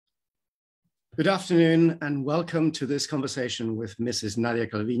Good afternoon and welcome to this conversation with Mrs. Nadia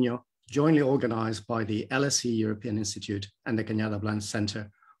Calviño, jointly organized by the LSE European Institute and the Cañada Blanch Center,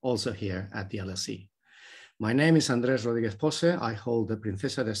 also here at the LSE. My name is Andrés Rodríguez-Pose. I hold the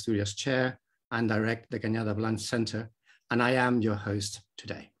Princesa de Asturias Chair and direct the Cañada Blanch Center, and I am your host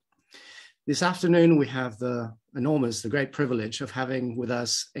today. This afternoon, we have the great privilege of having with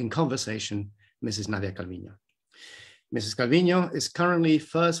us in conversation, Mrs. Nadia Calviño. Mrs. Calviño is currently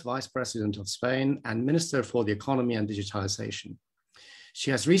First Vice President of Spain and Minister for the Economy and Digitalization. She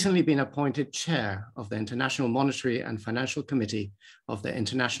has recently been appointed Chair of the International Monetary and Financial Committee of the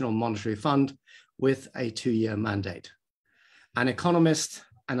International Monetary Fund with a 2-year mandate. An economist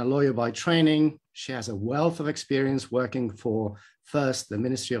and a lawyer by training, she has a wealth of experience working for first the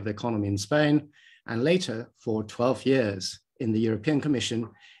Ministry of the Economy in Spain and later for 12 years in the European Commission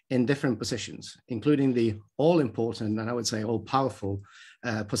in different positions, including the all-important and I would say all-powerful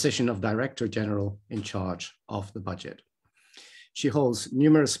position of Director General in charge of the budget. She holds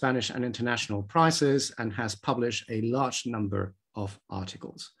numerous Spanish and international prizes and has published a large number of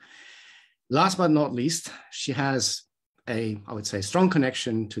articles. Last but not least, she has I would say, strong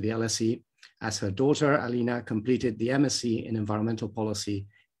connection to the LSE as her daughter, Alina, completed the MSc in Environmental Policy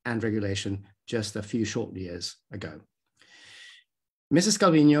and Regulation just a few short years ago. Mrs.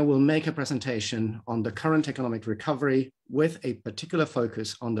 Calviño will make a presentation on the current economic recovery with a particular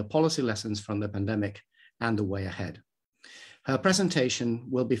focus on the policy lessons from the pandemic and the way ahead. Her presentation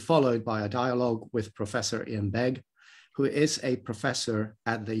will be followed by a dialogue with Professor Iain Begg, who is a professor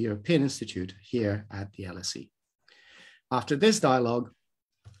at the European Institute here at the LSE. After this dialogue,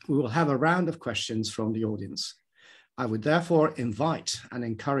 we will have a round of questions from the audience. I would therefore invite and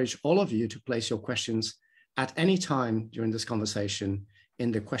encourage all of you to place your questions at any time during this conversation in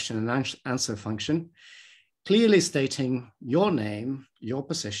the question and answer function, clearly stating your name, your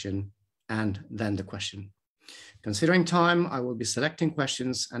position, and then the question. Considering time, I will be selecting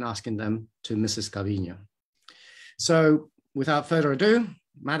questions and asking them to Mrs. Calviño. So without further ado,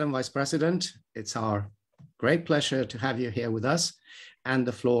 Madam Vice President, it's our great pleasure to have you here with us, and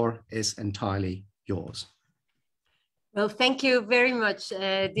the floor is entirely yours. Well, thank you very much,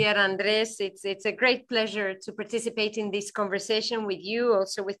 dear Andrés. It's a great pleasure to participate in this conversation with you,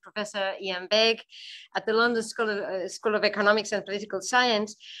 also with Professor Iain Begg at the London School of Economics and Political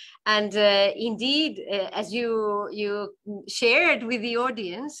Science. And indeed, as you shared with the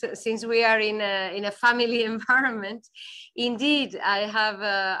audience, since we are in a family environment, indeed, I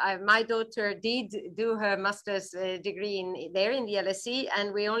have my daughter did do her master's degree in the LSE,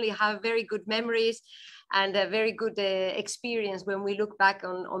 and we only have very good memories and a very good experience when we look back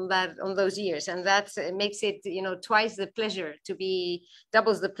on those years, and that makes it twice the pleasure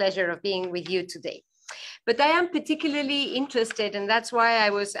doubles the pleasure of being with you today. But I am particularly interested, and that's why I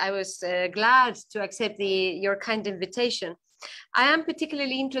was glad to accept your kind invitation. I am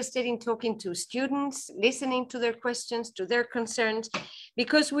particularly interested in talking to students, listening to their questions, to their concerns,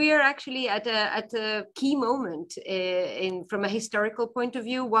 because we are actually at a key moment from a historical point of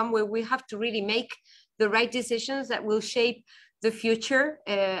view, one where we have to really make the right decisions that will shape the future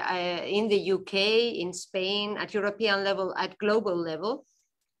in the UK, in Spain, at European level, at global level.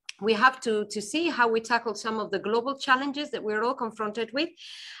 We have to see how we tackle some of the global challenges that we're all confronted with.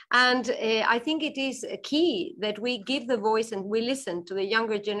 And I think it is key that we give the voice and we listen to the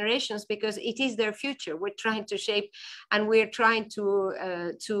younger generations, because it is their future we're trying to shape, and we're trying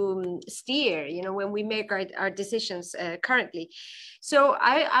to steer, when we make our decisions currently. So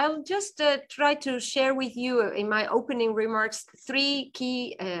I'll just try to share with you in my opening remarks 3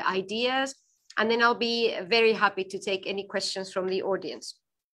 key ideas, and then I'll be very happy to take any questions from the audience.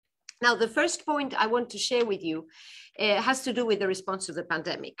 Now, the first point I want to share with you has to do with the response to the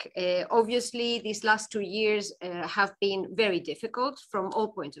pandemic. Obviously, these last 2 years have been very difficult from all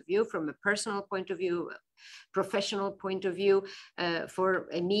points of view, from a personal point of view, professional point of view, for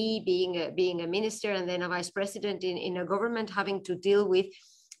me being a minister and then a vice president in a government, having to deal with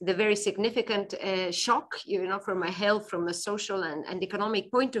the very significant shock, from my health, from a social and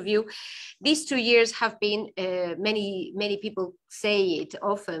economic point of view. These 2 years have been, many people say it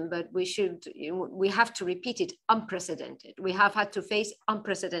often, but we have to repeat it, unprecedented. We have had to face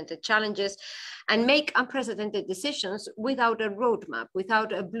unprecedented challenges and make unprecedented decisions without a roadmap,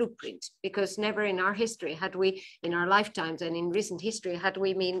 without a blueprint, because never in our history had we, in our lifetimes and in recent history, had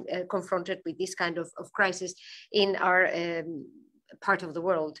we been confronted with this kind of crisis in our part of the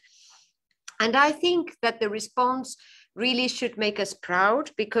world. And I think that the response really should make us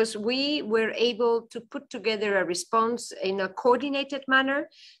proud, because we were able to put together a response in a coordinated manner,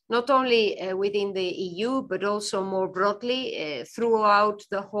 not only within the EU, but also more broadly throughout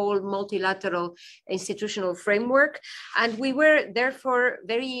the whole multilateral institutional framework. And we were therefore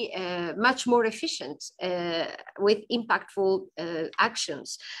very much more efficient with impactful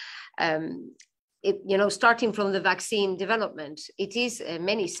actions. Starting from the vaccine development, it is,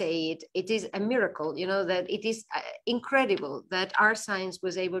 many say it is a miracle, that it is incredible that our science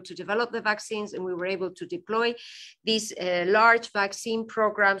was able to develop the vaccines, and we were able to deploy these large vaccine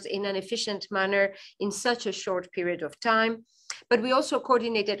programs in an efficient manner in such a short period of time. But we also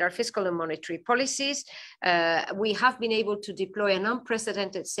coordinated our fiscal and monetary policies. We have been able to deploy an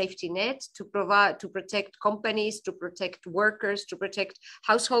unprecedented safety net to protect companies, to protect workers, to protect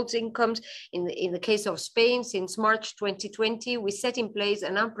households' incomes. In the case of Spain, since March 2020, we set in place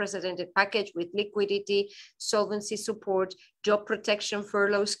an unprecedented package with liquidity, solvency support, job protection,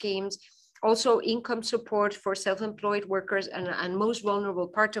 furlough schemes, also income support for self-employed workers and most vulnerable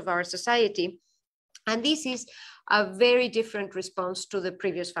part of our society. And this is a very different response to the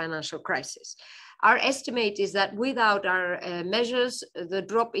previous financial crisis. Our estimate is that without our measures, the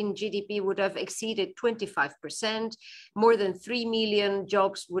drop in GDP would have exceeded 25%, more than 3 million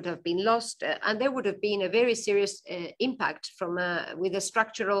jobs would have been lost, and there would have been a very serious impact with a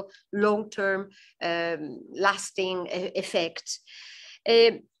structural, long-term, lasting effect.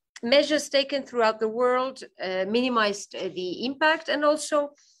 Measures taken throughout the world minimized the impact, and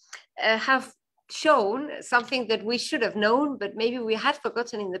also have shown something that we should have known, but maybe we had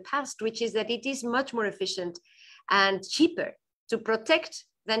forgotten in the past, which is that it is much more efficient and cheaper to protect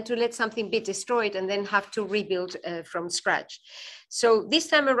than to let something be destroyed and then have to rebuild from scratch. So this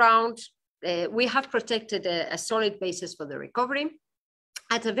time around, we have protected a solid basis for the recovery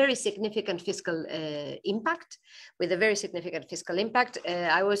at a very significant fiscal impact, with a very significant fiscal impact.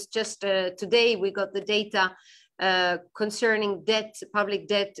 I was just, today we got the data concerning debt, public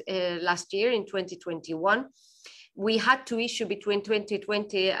debt last year in 2021. We had to issue between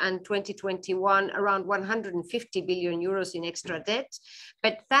 2020 and 2021 around 150 billion euros in extra debt.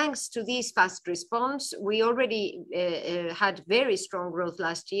 But thanks to this fast response, we already had very strong growth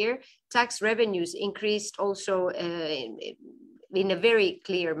last year. Tax revenues increased also in a very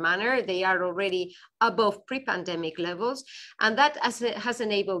clear manner. They are already above pre-pandemic levels. And that has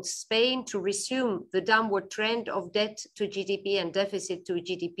enabled Spain to resume the downward trend of debt to GDP and deficit to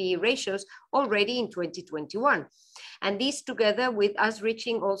GDP ratios already in 2021. And these, together with us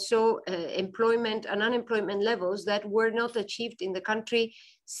reaching also employment and unemployment levels that were not achieved in the country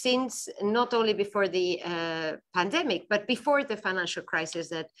since not only before the pandemic, but before the financial crisis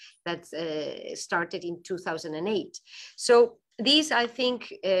that started in 2008. So this, I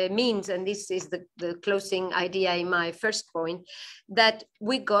think, means, and this is the closing idea in my first point, that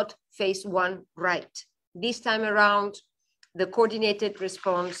we got phase one right. This time around, the coordinated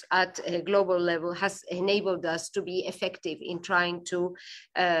response at a global level has enabled us to be effective in trying to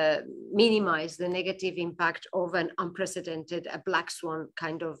minimize the negative impact of an unprecedented, a black swan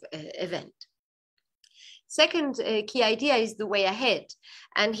kind of event. Second key idea is the way ahead.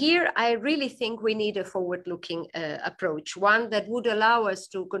 And here I really think we need a forward-looking approach, one that would allow us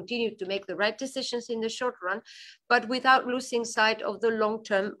to continue to make the right decisions in the short run, but without losing sight of the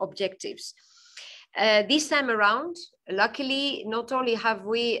long-term objectives. This time around, luckily, not only have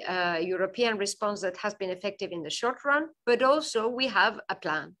we a European response that has been effective in the short run, but also we have a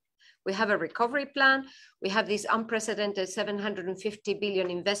plan. We have a recovery plan. We have this unprecedented 750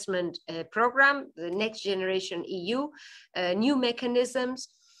 billion investment program, the Next Generation EU, new mechanisms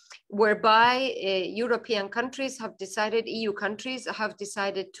whereby European countries have decided, EU countries have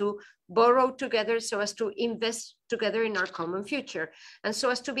decided to borrow together so as to invest together in our common future, and so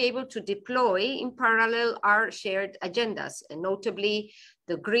as to be able to deploy in parallel our shared agendas, and notably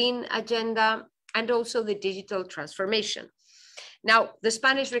the green agenda and also the digital transformation. Now, the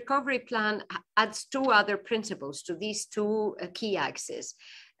Spanish recovery plan adds two other principles to these two key axes,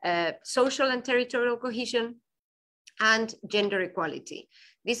 social and territorial cohesion and gender equality.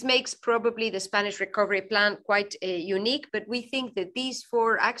 This makes probably the Spanish recovery plan quite unique, but we think that these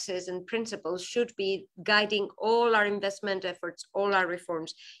four axes and principles should be guiding all our investment efforts, all our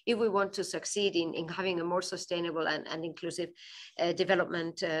reforms, if we want to succeed in having a more sustainable and inclusive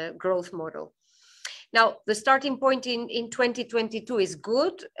development growth model. Now, the starting point in 2022 is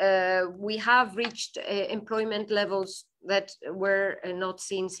good. We have reached employment levels that were not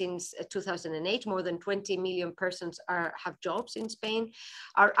seen since 2008. More than 20 million persons have jobs in Spain.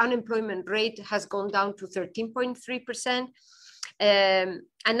 Our unemployment rate has gone down to 13.3%.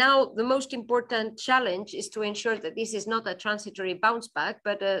 And now the most important challenge is to ensure that this is not a transitory bounce back,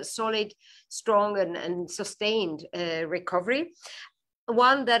 but a solid, strong and sustained recovery,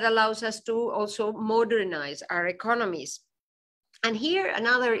 one that allows us to also modernize our economies. And here,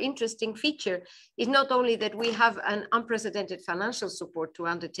 another interesting feature is not only that we have an unprecedented financial support to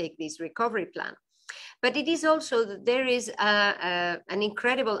undertake this recovery plan, but it is also that there is an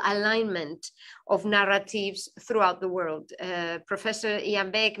incredible alignment of narratives throughout the world. Professor Iain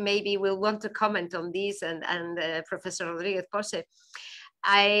Begg maybe will want to comment on this, and Professor Rodríguez-Pose.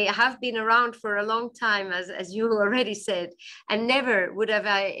 I have been around for a long time, as you already said, and never would have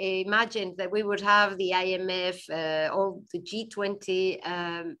I imagined that we would have the IMF, all the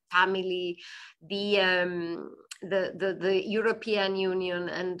G20 family, the European Union,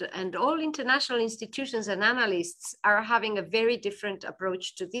 and all international institutions and analysts are having a very different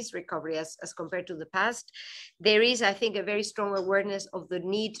approach to this recovery as compared to the past. There is, I think, a very strong awareness of the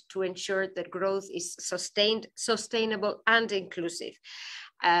need to ensure that growth is sustained, sustainable, and inclusive,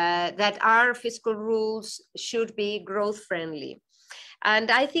 that our fiscal rules should be growth friendly. And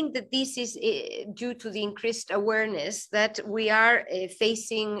I think that this is due to the increased awareness that we are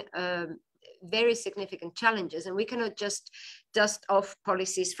facing very significant challenges, and we cannot just dust off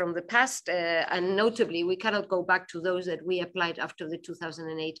policies from the past, and notably we cannot go back to those that we applied after the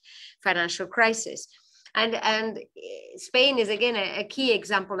 2008 financial crisis. And Spain is again a key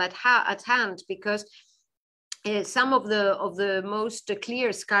example at hand, because some of the most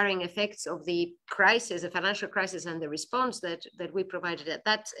clear scarring effects of the crisis, the financial crisis, and the response that we provided at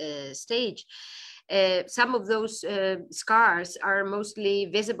that stage, some of those scars are mostly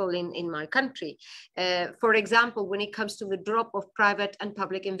visible in my country. For example, when it comes to the drop of private and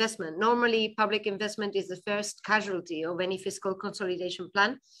public investment, normally public investment is the first casualty of any fiscal consolidation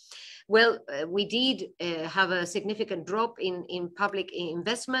plan. Well, we did have a significant drop in public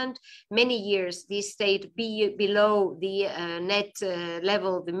investment. Many years this stayed below the net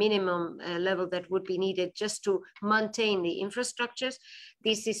level, the minimum level that would be needed just to maintain the infrastructures.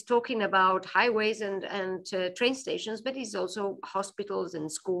 This is talking about highways and train stations, but it's also hospitals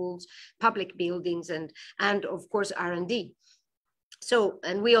and schools, public buildings, and of course R&D. So,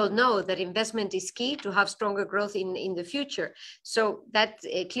 and we all know that investment is key to have stronger growth in the future. So that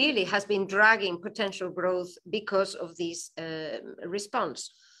clearly has been dragging potential growth because of this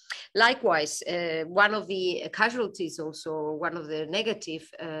response. Likewise, one of the casualties, also one of the negative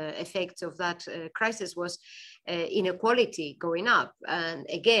effects of that crisis was inequality going up. And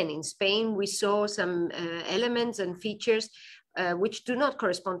again, in Spain, we saw some elements and features which do not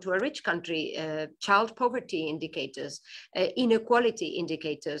correspond to a rich country, child poverty indicators, inequality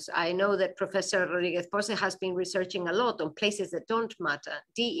indicators. I know that Professor Rodríguez-Pose has been researching a lot on places that don't matter,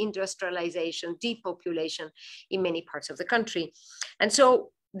 deindustrialization, depopulation in many parts of the country. And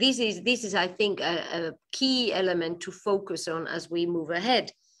so this is I think, a key element to focus on as we move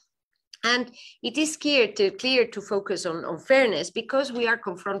ahead. And it is clear to focus on fairness, because we are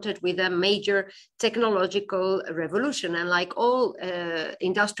confronted with a major technological revolution. And like all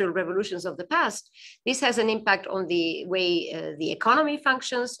industrial revolutions of the past, this has an impact on the way the economy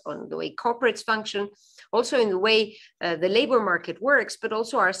functions, on the way corporates function, also in the way the labor market works, but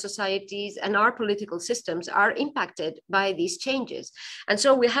also our societies and our political systems are impacted by these changes. And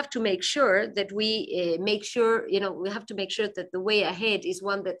so we have to make sure that we have to make sure that the way ahead is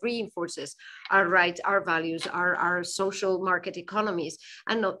one that reinforces our rights, our values, our social market economies,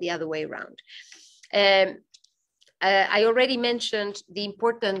 and not the other way around. I already mentioned the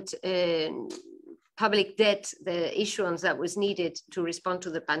important public debt, the issuance that was needed to respond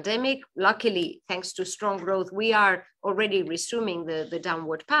to the pandemic. Luckily, thanks to strong growth, we are already resuming the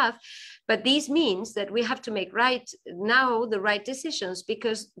downward path. But this means that we have to make right now the right decisions,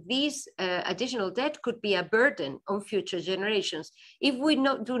 because these additional debt could be a burden on future generations if we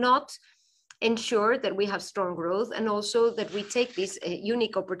do not ensure that we have strong growth, and also that we take this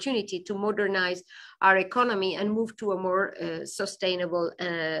unique opportunity to modernize our economy and move to a more sustainable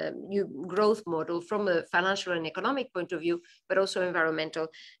growth model from a financial and economic point of view, but also environmental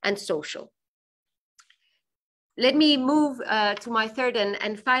and social. Let me move to my third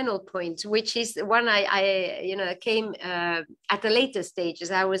and final point, which is one I came at a later stage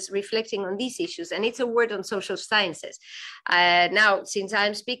as I was reflecting on these issues, and it's a word on social sciences. Now, since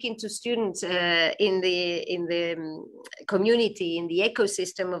I'm speaking to students in the community, in the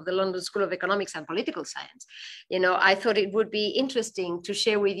ecosystem of the London School of Economics and Political Science, I thought it would be interesting to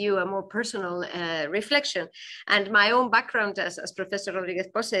share with you a more personal reflection. And my own background, as Professor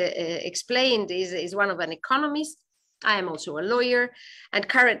Rodríguez-Pose explained, is one of an economist. I am also a lawyer, and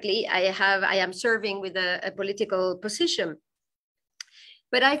currently I am serving with a political position.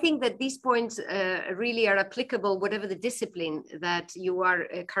 But I think that these points really are applicable, whatever the discipline that you are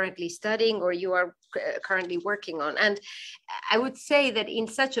currently studying or you are currently working on. And I would say that in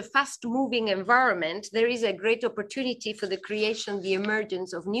such a fast-moving environment, there is a great opportunity for the creation, the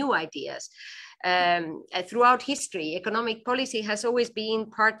emergence of new ideas. Throughout history, economic policy has always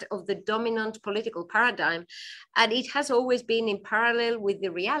been part of the dominant political paradigm, and it has always been in parallel with the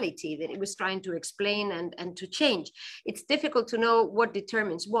reality that it was trying to explain and to change. It's difficult to know what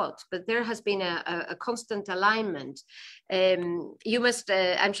determines what, but there has been a constant alignment. You must,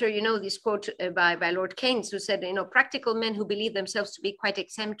 I'm sure you know this quote by Lord Keynes, who said, practical men who believe themselves to be quite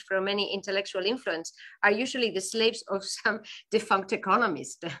exempt from any intellectual influence are usually the slaves of some defunct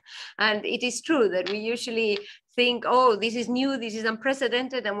economist. And it is true that we usually think, oh, this is new, this is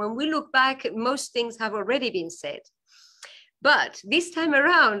unprecedented. And when we look back, most things have already been said. But this time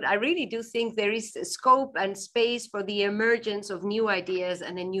around, I really do think there is scope and space for the emergence of new ideas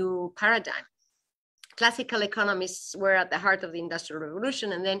and a new paradigm. Classical economists were at the heart of the Industrial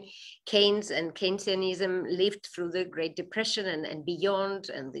Revolution, and then Keynes and Keynesianism lived through the Great Depression and beyond,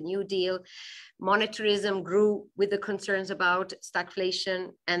 and the New Deal. Monetarism grew with the concerns about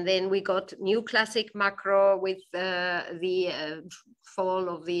stagflation, and then we got new classic macro with the fall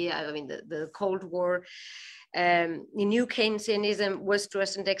of the Cold War. The new Keynesianism was to a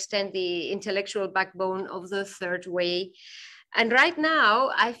certain extent the intellectual backbone of the third way. And right now,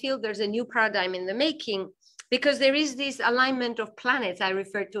 I feel there's a new paradigm in the making, because there is this alignment of planets I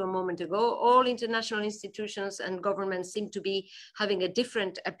referred to a moment ago. All international institutions and governments seem to be having a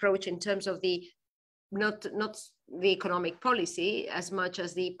different approach in terms of the not the economic policy as much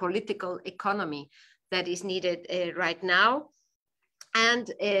as the political economy that is needed right now.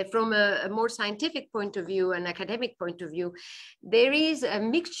 And from a more scientific point of view, an academic point of view, there is a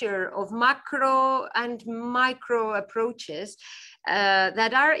mixture of macro and micro approaches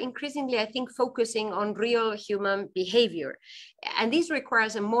that are increasingly, I think, focusing on real human behavior. And this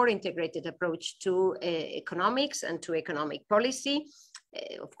requires a more integrated approach to economics and to economic policy.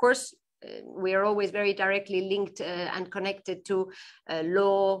 Of course, we are always very directly linked and connected to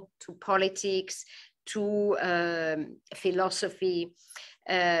law, to politics, to philosophy,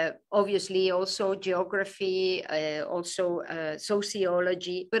 obviously also geography, also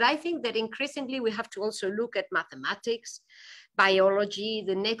sociology. But I think that increasingly we have to also look at mathematics, biology,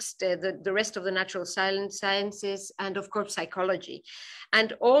 the rest of the natural sciences, and of course psychology.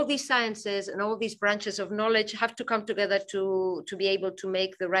 And all these sciences and all these branches of knowledge have to come together to be able to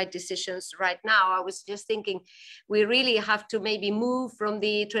make the right decisions right now. I was just thinking, we really have to maybe move from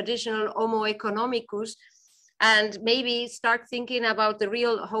the traditional Homo economicus and maybe start thinking about the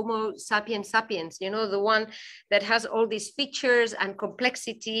real Homo sapiens sapiens, the one that has all these features and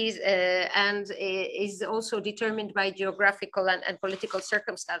complexities and is also determined by geographical and political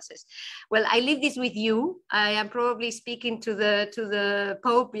circumstances. Well, I leave this with you. I am probably speaking to the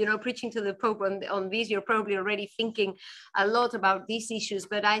Pope, preaching to the Pope on this. You're probably already thinking a lot about these issues,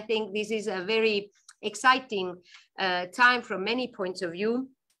 but I think this is a very exciting time from many points of view.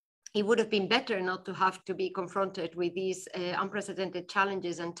 It would have been better not to have to be confronted with these unprecedented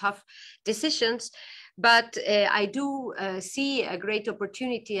challenges and tough decisions. But I do see a great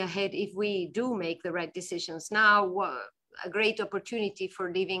opportunity ahead if we do make the right decisions now, a great opportunity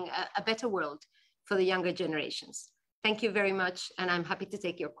for living a better world for the younger generations. Thank you very much. And I'm happy to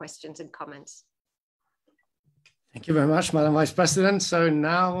take your questions and comments. Thank you very much, Madam Vice President. So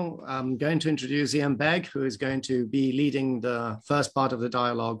now I'm going to introduce Iain Begg, who is going to be leading the first part of the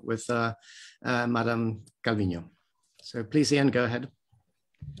dialogue with Madam Calviño. So please, Iain, go ahead.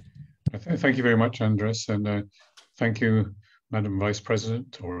 Thank you very much, Andrés, and thank you, Madam Vice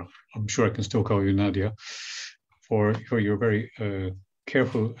President, or I'm sure I can still call you Nadia, for your very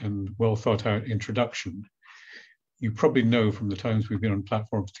careful and well thought out introduction. You probably know from the times we've been on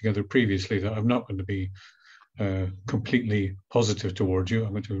platforms together previously that I'm not going to be completely positive towards you.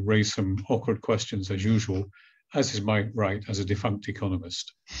 I'm going to raise some awkward questions as usual, as is my right as a defunct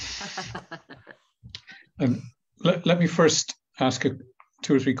economist. And let me first ask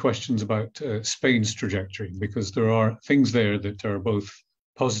two or three questions about Spain's trajectory, because there are things there that are both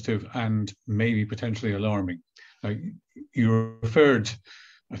positive and maybe potentially alarming. Now, you referred,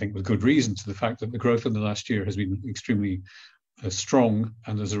 I think with good reason, to the fact that the growth in the last year has been extremely strong,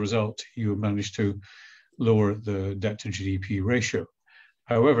 and as a result, you have managed to lower the debt to GDP ratio.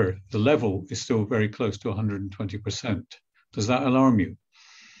 However, the level is still very close to 120%. Does that alarm you?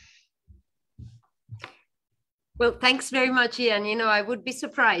 Well, thanks very much, Iain. I would be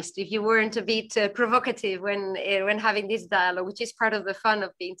surprised if you weren't a bit provocative when having this dialogue, which is part of the fun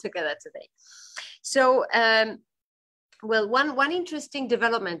of being together today. So Well, one interesting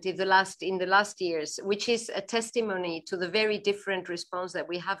development in the last years, which is a testimony to the very different response that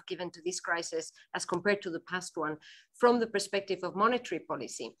we have given to this crisis as compared to the past one from the perspective of monetary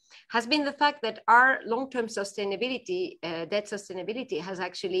policy, has been the fact that our long-term sustainability, debt sustainability, has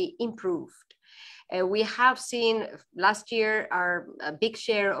actually improved. We have seen last year a big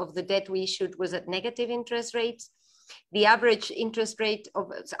share of the debt we issued was at negative interest rates. The average interest rate of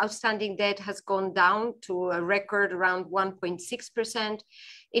outstanding debt has gone down to a record around 1.6%.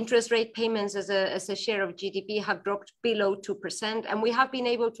 Interest rate payments as a share of GDP have dropped below 2%. And we have been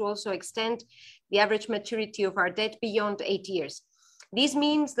able to also extend the average maturity of our debt beyond 8 years. This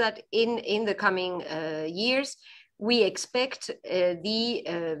means that in the coming years, we expect the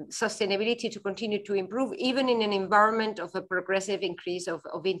sustainability to continue to improve, even in an environment of a progressive increase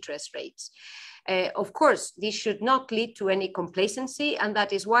of interest rates. Of course, this should not lead to any complacency, and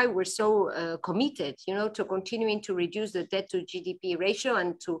that is why we're so committed, to continuing to reduce the debt to GDP ratio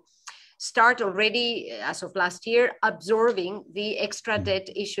and to start already, as of last year, absorbing the extra debt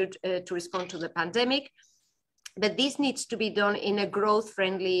issued to respond to the pandemic. But this needs to be done in a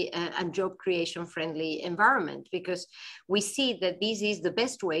growth-friendly and job creation-friendly environment, because we see that this is the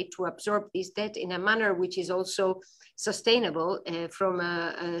best way to absorb this debt in a manner which is also sustainable from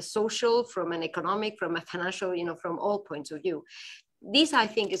a social, from an economic, from a financial, from all points of view. This, I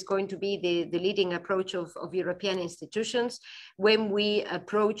think, is going to be the leading approach of European institutions when we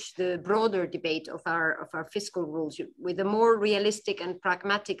approach the broader debate of our fiscal rules with a more realistic and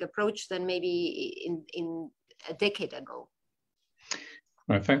pragmatic approach than maybe in a decade ago.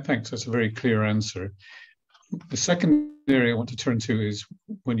 Right, thanks. That's a very clear answer. The second area I want to turn to is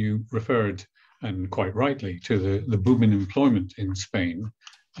when you referred, and quite rightly, to the boom in employment in Spain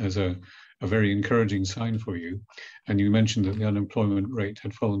as a very encouraging sign for you. And you mentioned that the unemployment rate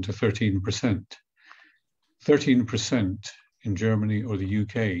had fallen to 13%. 13% in Germany or the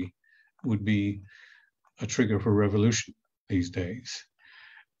UK would be a trigger for revolution these days.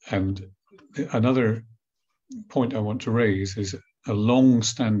 And another point I want to raise is a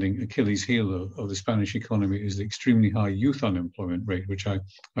long-standing Achilles heel of the Spanish economy is the extremely high youth unemployment rate, which I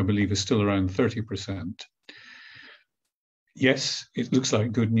believe is still around 30%. Yes, it looks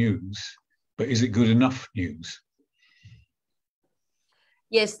like good news, but is it good enough news?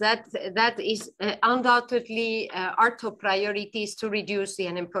 Yes, that is undoubtedly our top priority is to reduce the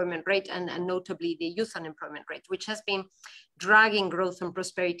unemployment rate and notably the youth unemployment rate, which has been dragging growth and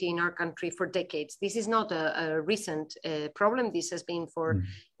prosperity in our country for decades. This is not a recent problem. This has been for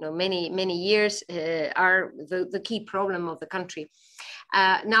many years the key problem of the country.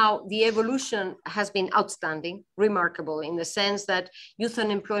 Now, the evolution has been outstanding, remarkable, in the sense that youth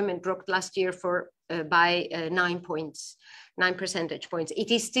unemployment dropped last year by 9 percentage points.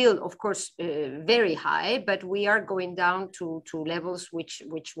 It is still, of course, very high, but we are going down to levels which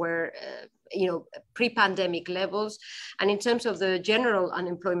were, pre-pandemic levels. And in terms of the general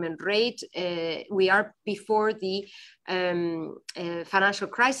unemployment rate, we are before the financial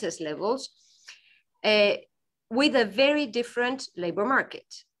crisis levels, with a very different labor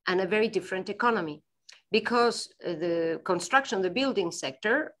market and a very different economy, because the construction, the building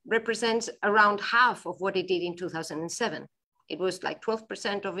sector represents around half of what it did in 2007. It was like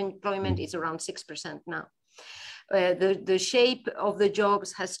 12% of employment, it's around 6% now. The shape of the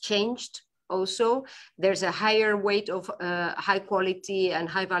jobs has changed also. There's a higher weight of high quality and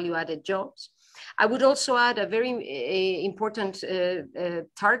high value added jobs. I would also add a very important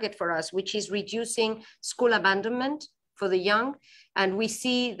target for us, which is reducing school abandonment for the young. And we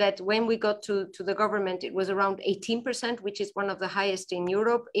see that when we got to the government, it was around 18%, which is one of the highest in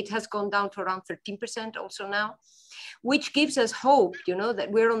Europe. It has gone down to around 13% also now, which gives us hope,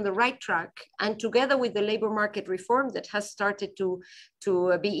 that we're on the right track. And together with the labor market reform that has started to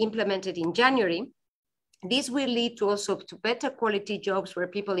be implemented in January, this will lead to also to better quality jobs where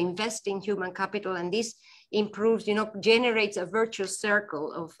people invest in human capital, and this improves, generates a virtuous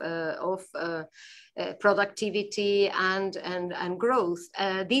circle of productivity and growth.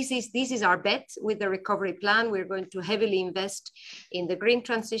 This is our bet with the recovery plan. We're going to heavily invest in the green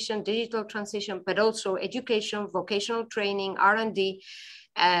transition, digital transition, but also education, vocational training, R&D,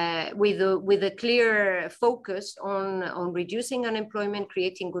 with a clear focus on reducing unemployment,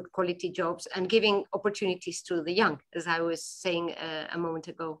 creating good quality jobs, and giving opportunities to the young, as I was saying a moment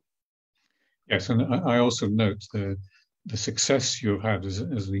ago. Yes, and I also note the success you've had as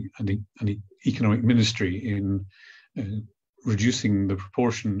the economic ministry in reducing the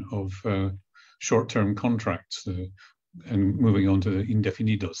proportion of short-term contracts and moving on to the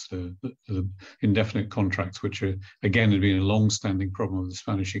indefinidos, the indefinite contracts, which again had been a long-standing problem of the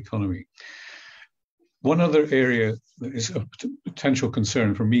Spanish economy. One other area that is a potential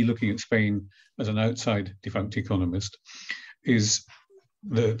concern for me looking at Spain as an outside defunct economist is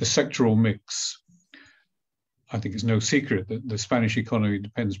the sectoral mix. I think it's no secret that the Spanish economy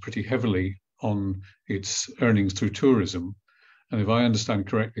depends pretty heavily on its earnings through tourism. And if I understand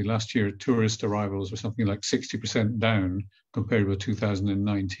correctly, last year tourist arrivals were something like 60% down compared with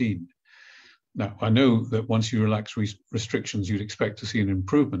 2019. Now, I know that once you relax restrictions, you'd expect to see an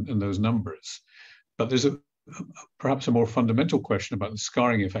improvement in those numbers. But there's perhaps a more fundamental question about the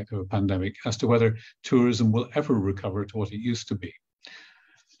scarring effect of a pandemic as to whether tourism will ever recover to what it used to be.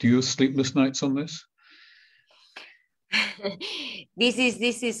 Do you have sleepless nights on this? This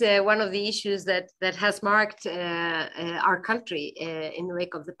is one of the issues that has marked our country in the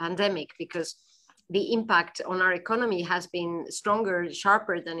wake of the pandemic, because the impact on our economy has been stronger,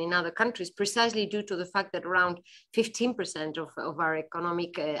 sharper than in other countries, precisely due to the fact that around 15% of our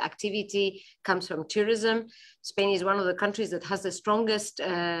economic activity comes from tourism. Spain is one of the countries that has the strongest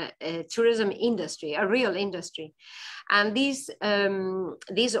tourism industry, a real industry. And this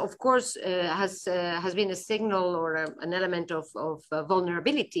of course, has been a signal or an element of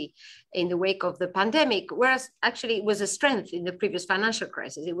vulnerability in the wake of the pandemic, whereas actually it was a strength in the previous financial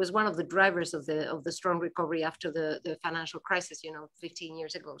crisis. It was one of the drivers of the strong recovery after the financial crisis, 15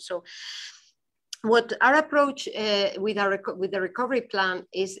 years ago. So what our approach with the recovery plan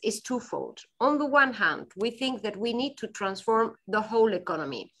is twofold. On the one hand, we think that we need to transform the whole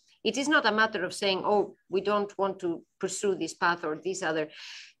economy. It is not a matter of saying, oh, we don't want to pursue this path or this other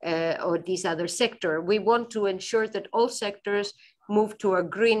sector. We want to ensure that all sectors move to a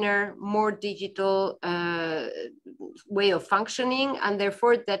greener, more digital way of functioning, and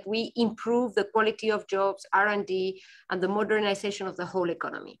therefore that we improve the quality of jobs, R&D, and the modernization of the whole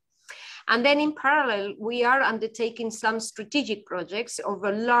economy. And then in parallel, we are undertaking some strategic projects of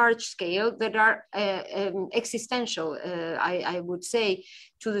a large scale that are existential, I would say,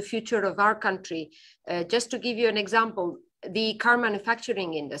 to the future of our country. Just to give you an example, the car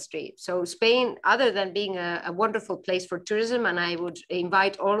manufacturing industry. So Spain, other than being a wonderful place for tourism, and I would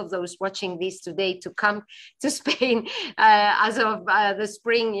invite all of those watching this today to come to Spain as of the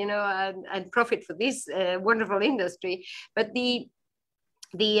spring, and profit for this wonderful industry. But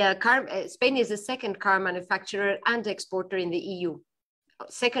Spain is the second car manufacturer and exporter in the EU,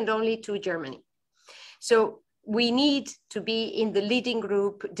 second only to Germany. So we need to be in the leading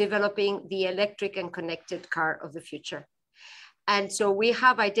group developing the electric and connected car of the future. And so we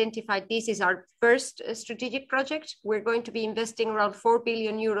have identified this is our first strategic project. We're going to be investing around 4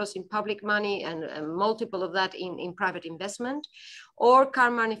 billion euros in public money and a multiple of that in private investment. All car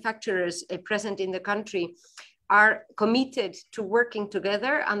manufacturers present in the country are committed to working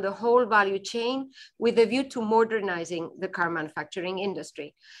together and the whole value chain with a view to modernizing the car manufacturing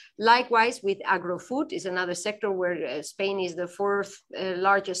industry. Likewise, with agro-food is another sector where Spain is the fourth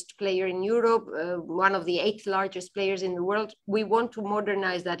largest player in Europe, one of the 8 largest players in the world. We want to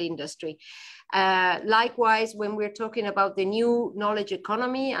modernize that industry. Likewise, when we're talking about the new knowledge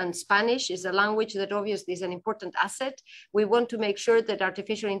economy, and Spanish is a language that obviously is an important asset, we want to make sure that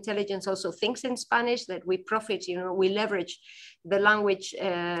artificial intelligence also thinks in Spanish, that we profit, we leverage the language,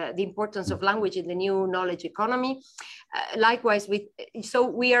 the importance of language in the new knowledge economy. Likewise, so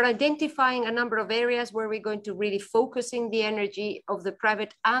we are identifying a number of areas where we're going to really focusing the energy of the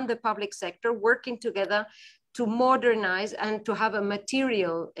private and the public sector working together to modernize and to have a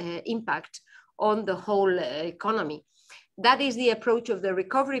material impact on the whole economy. That is the approach of the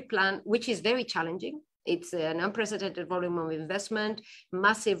recovery plan, which is very challenging. It's an unprecedented volume of investment,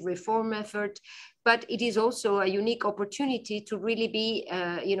 massive reform effort, but it is also a unique opportunity to really be,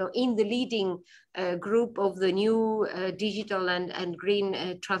 in the leading group of the new digital and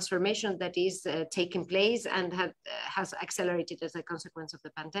green transformation that is taking place and has accelerated as a consequence of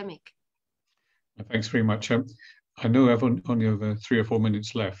the pandemic. Thanks very much. I know I've only have 3 or 4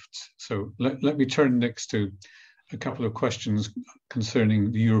 minutes left, so let me turn next to a couple of questions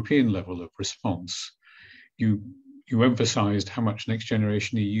concerning the European level of response. You emphasised how much Next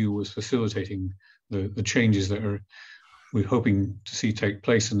Generation EU was facilitating the changes that we're hoping to see take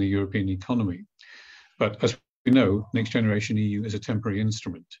place in the European economy. But as we know, Next Generation EU is a temporary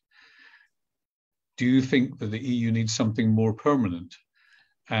instrument. Do you think that the EU needs something more permanent?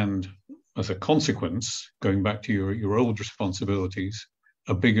 And as a consequence, going back to your old responsibilities,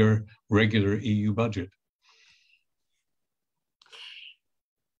 a bigger regular EU budget?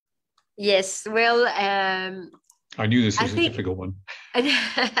 Yes, well, I knew this was a difficult one.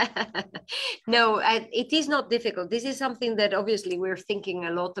 No, it is not difficult. This is something that obviously we're thinking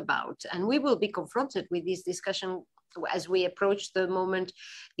a lot about, and we will be confronted with this discussion as we approach the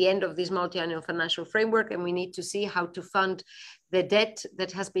end of this multi-annual financial framework, and we need to see how to fund the debt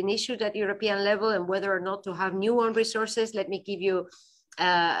that has been issued at European level and whether or not to have new own resources. Let me give you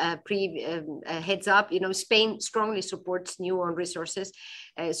a heads up. Spain strongly supports new own resources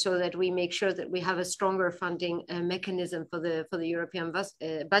so that we make sure that we have a stronger funding mechanism for the European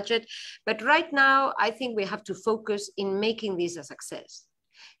budget. But right now, I think we have to focus in making this a success.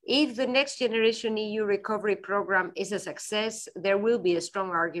 If the Next Generation EU recovery program is a success, there will be a strong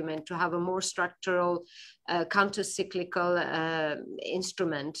argument to have a more structural, counter-cyclical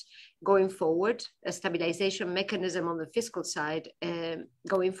instrument going forward, a stabilization mechanism on the fiscal side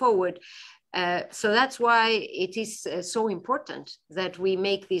going forward. So that's why it is so important that we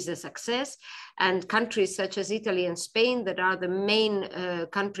make this a success. And countries such as Italy and Spain, that are the main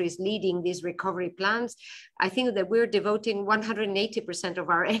countries leading these recovery plans, I think that we're devoting 180% of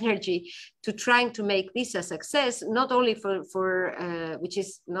our energy to trying to make this a success, not only which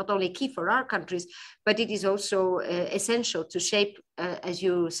is not only key for our countries, but it is also essential to shape, as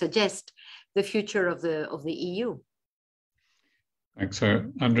you suggest, the future of the EU. Thanks.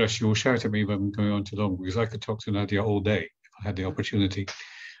 Andrés, you will shout at me if I'm going on too long, because I could talk to Nadia all day if I had the opportunity.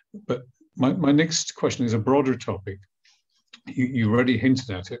 But my next question is a broader topic. You already hinted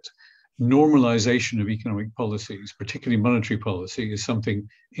at it. Normalization of economic policies, particularly monetary policy, is something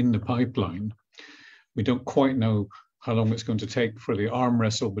in the pipeline. We don't quite know how long it's going to take for the arm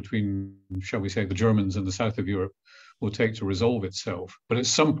wrestle between, shall we say, the Germans and the south of Europe will take to resolve itself. But at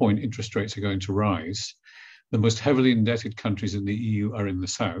some point, interest rates are going to rise. The most heavily indebted countries in the EU are in the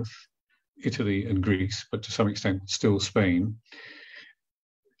south, Italy and Greece, but to some extent still Spain.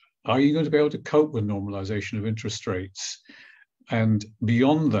 Are you going to be able to cope with normalization of interest rates? And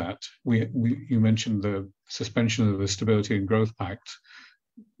beyond that, you mentioned the suspension of the Stability and Growth Pact.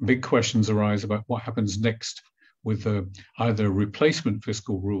 Big questions arise about what happens next with either replacement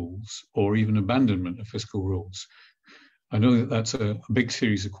fiscal rules or even abandonment of fiscal rules. I know that that's a big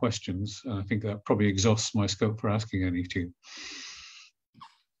series of questions, and I think that probably exhausts my scope for asking any to you.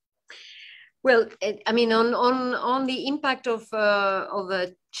 Well, I mean, on the impact of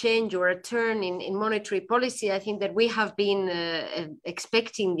a change or a turn in monetary policy, I think that we have been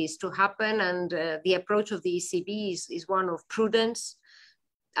expecting this to happen, and the approach of the ECB is one of prudence.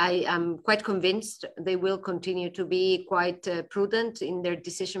 I am quite convinced they will continue to be quite prudent in their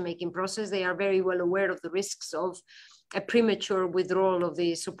decision-making process. They are very well aware of the risks of a premature withdrawal of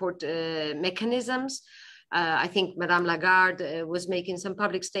the support mechanisms. I think Madame Lagarde was making some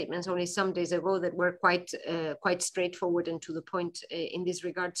public statements only some days ago that were quite straightforward and to the point in this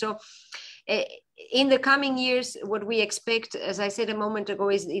regard. So in the coming years, what we expect, as I said a moment ago,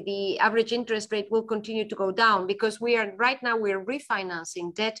 is the average interest rate will continue to go down, because right now we're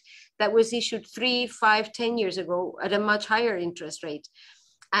refinancing debt that was issued 3, 5, 10 years ago at a much higher interest rate.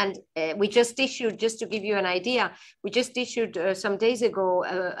 And we just issued, just to give you an idea, we just issued some days ago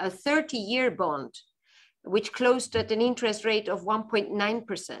a 30-year bond, which closed at an interest rate of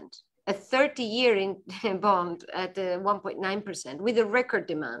 1.9%, a 30-year bond at 1.9% with a record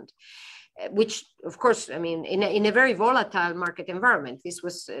demand, which, of course, I mean, in a very volatile market environment. This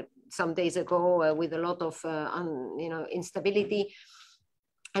was some days ago with a lot of instability.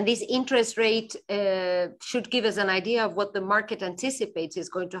 And this interest rate should give us an idea of what the market anticipates is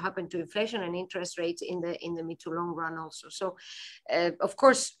going to happen to inflation and interest rates in the mid to long run also. So, of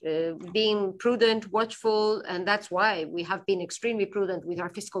course, being prudent, watchful, and that's why we have been extremely prudent with our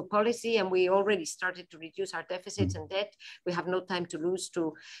fiscal policy, and we already started to reduce our deficits and debt. We have no time to lose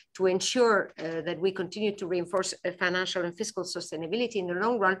to ensure that we continue to reinforce financial and fiscal sustainability in the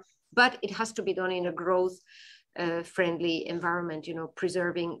long run, but it has to be done in a growth friendly environment,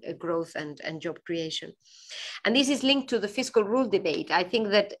 preserving growth and job creation. And this is linked to the fiscal rule debate. I think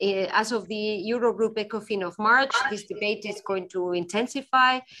that as of the Eurogroup ECOFIN of March, this debate is going to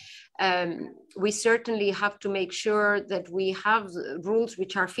intensify. We certainly have to make sure that we have rules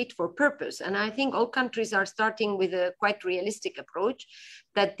which are fit for purpose. And I think all countries are starting with a quite realistic approach,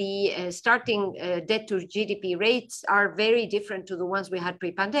 that the starting debt to GDP rates are very different to the ones we had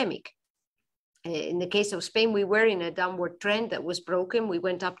pre-pandemic. In the case of Spain, we were in a downward trend that was broken. We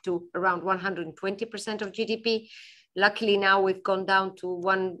went up to around 120% of GDP. Luckily, now we've gone down to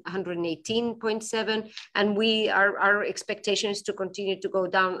 118.7, and our expectation is to continue to go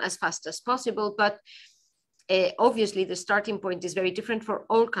down as fast as possible. But obviously, the starting point is very different for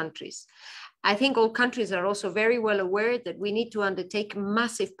all countries. I think all countries are also very well aware that we need to undertake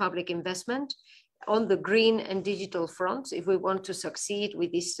massive public investment on the green and digital fronts if we want to succeed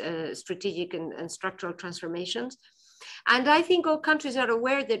with these strategic and structural transformations. And I think all countries are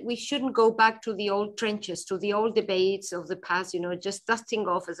aware that we shouldn't go back to the old trenches, to the old debates of the past, just dusting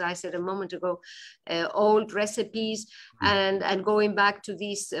off, as I said a moment ago, old recipes and going back to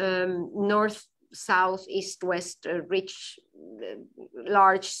these north, south, east, west, rich,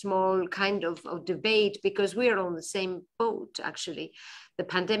 large, small kind of debate, because we are on the same boat, actually. The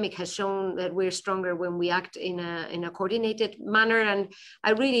pandemic has shown that we're stronger when we act in a coordinated manner. And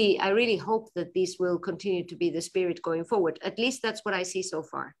I really hope that this will continue to be the spirit going forward. At least that's what I see so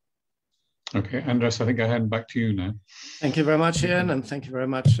far. Okay, Andrés, I think I hand back to you now. Thank you very much, Iain, and thank you very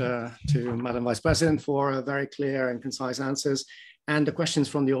much to Madam Vice President for very clear and concise answers. And the questions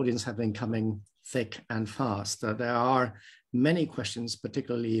from the audience have been coming thick and fast. There are many questions,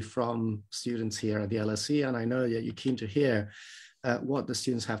 particularly from students here at the LSE, and I know that you're keen to hear what the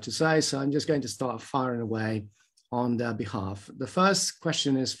students have to say. So I'm just going to start firing away on their behalf. The first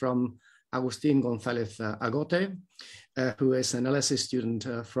question is from Agustin González Agote, who is an LSE student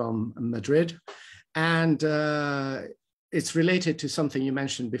from Madrid. And it's related to something you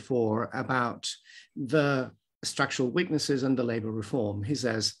mentioned before about the structural weaknesses and the labor reform. He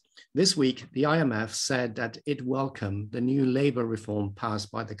says, this week, the IMF said that it welcomed the new labor reform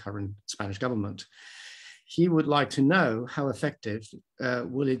passed by the current Spanish government. He would like to know how effective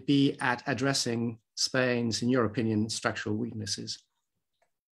will it be at addressing Spain's, in your opinion, structural weaknesses?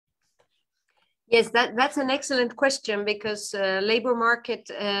 Yes, that's an excellent question, because labor market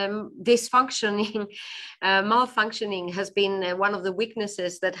dysfunctioning, malfunctioning has been one of the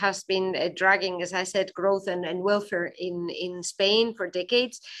weaknesses that has been dragging, as I said, growth and welfare in Spain for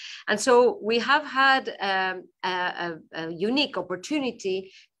decades. And so we have had a unique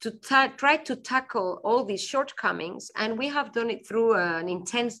opportunity to try to tackle all these shortcomings. And we have done it through an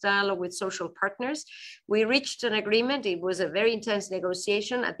intense dialogue with social partners. We reached an agreement. It was a very intense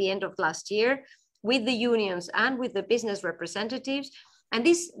negotiation at the end of last year with the unions and with the business representatives. And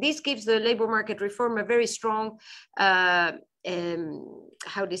this gives the labor market reform a very strong,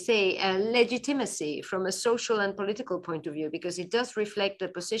 legitimacy from a social and political point of view, because it does reflect the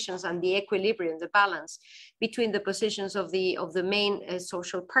positions and the equilibrium, the balance between the positions of the main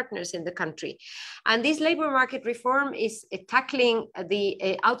social partners in the country. And this labor market reform is tackling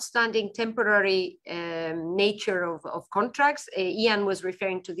the outstanding temporary nature of contracts. Iain was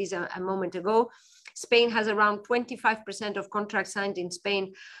referring to this a moment ago. Spain has around 25% of contracts signed in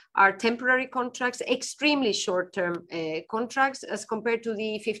Spain are temporary contracts, extremely short-term contracts, as compared to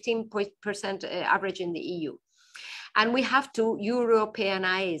the 15% average in the EU. And we have to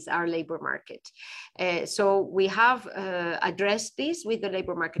Europeanize our labor market. So we have addressed this with the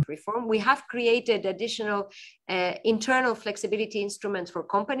labor market reform. We have created additional internal flexibility instruments for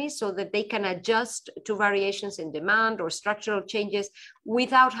companies so that they can adjust to variations in demand or structural changes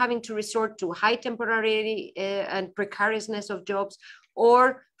without having to resort to high temporarily and precariousness of jobs,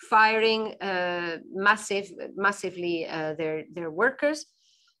 or firing massively their workers.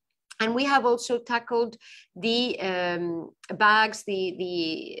 And we have also tackled the bags,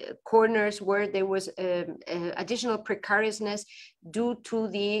 the corners where there was additional precariousness due to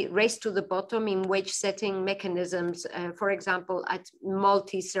the race to the bottom in wage setting mechanisms, for example, at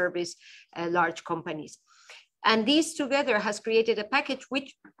multi-service large companies. And these together has created a package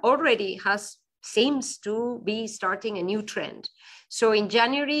which already seems to be starting a new trend. So in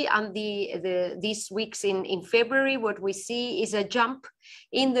January and these weeks in February, what we see is a jump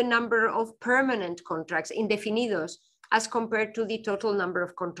in the number of permanent contracts, indefinidos, as compared to the total number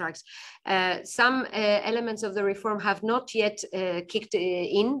of contracts. Some elements of the reform have not yet kicked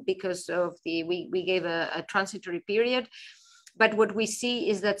in because of we gave a transitory period. But what we see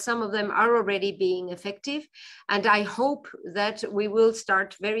is that some of them are already being effective. And I hope that we will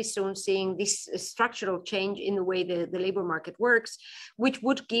start very soon seeing this structural change in the way the labor market works, which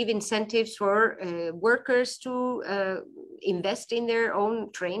would give incentives for workers to invest in their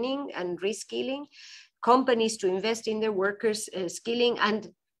own training and reskilling, companies to invest in their workers' skilling, and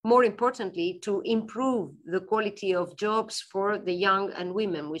more importantly, to improve the quality of jobs for the young and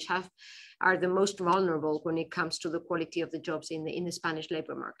women, which are the most vulnerable when it comes to the quality of the jobs in the Spanish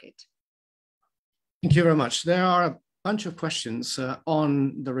labor market. Thank you very much. There are a bunch of questions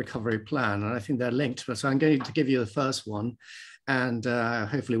on the recovery plan, and I think they're linked. So I'm going to give you the first one, and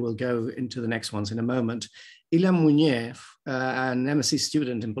hopefully we'll go into the next ones in a moment. Ilan Muñez, an MSc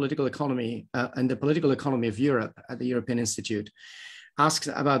student in political economy and the political economy of Europe at the European Institute, asks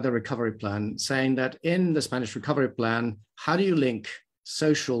about the recovery plan, saying that in the Spanish recovery plan, how do you link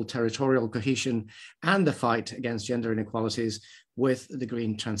social territorial cohesion and the fight against gender inequalities with the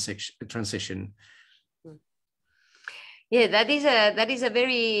green transition? Yeah, that is a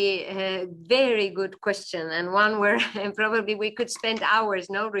very good question, and one where probably we could spend hours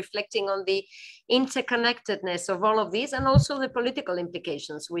reflecting on the interconnectedness of all of these, and also the political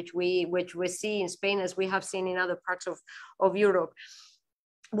implications which we see in Spain, as we have seen in other parts of Europe.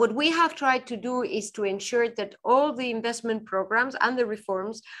 What we have tried to do is to ensure that all the investment programs and the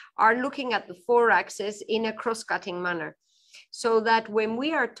reforms are looking at the four axes in a cross-cutting manner, so that when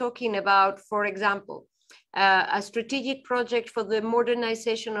we are talking about, for example, a strategic project for the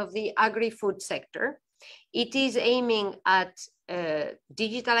modernization of the agri-food sector, it is aiming at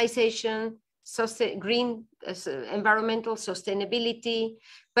digitalization, green environmental sustainability,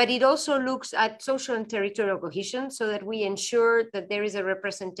 but it also looks at social and territorial cohesion, so that we ensure that there is a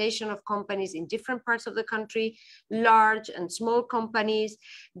representation of companies in different parts of the country, large and small companies,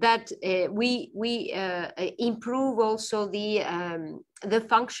 that we improve also the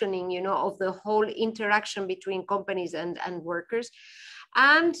functioning, of the whole interaction between companies and workers.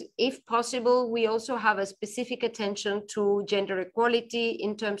 And if possible, we also have a specific attention to gender equality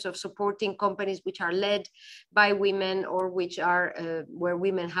in terms of supporting companies which are led by women, or which are where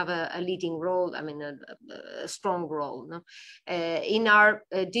women have a leading role, a strong role. No? In our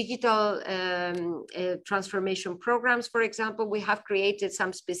digital transformation programs, for example, we have created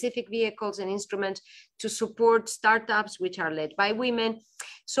some specific vehicles and instruments to support startups which are led by women.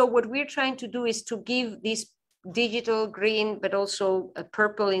 So what we're trying to do is to give these digital, green, but also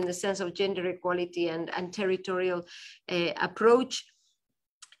purple in the sense of gender equality and territorial approach,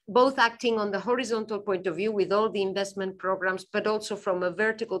 both acting on the horizontal point of view with all the investment programs, but also from a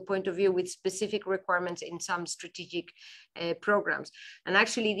vertical point of view with specific requirements in some strategic programs. And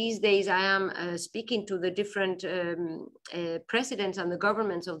actually these days I am speaking to the different presidents and the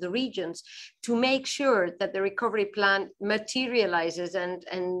governments of the regions to make sure that the recovery plan materializes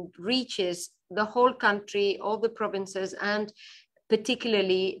and reaches the whole country, all the provinces, and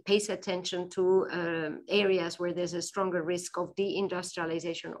particularly pays attention to areas where there's a stronger risk of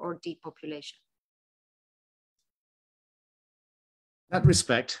deindustrialization or depopulation. In that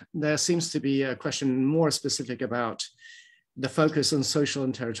respect, there seems to be a question more specific about the focus on social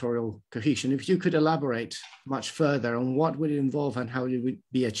and territorial cohesion. If you could elaborate much further on what would it involve and how it would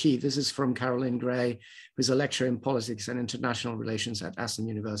be achieved. This is from Caroline Gray, who's a lecturer in politics and international relations at Aston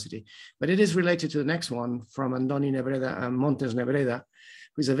University. But it is related to the next one from Andoni Montes Nebreda,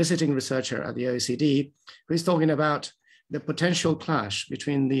 who's a visiting researcher at the OECD, who's talking about the potential clash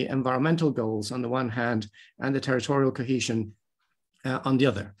between the environmental goals on the one hand and the territorial cohesion on the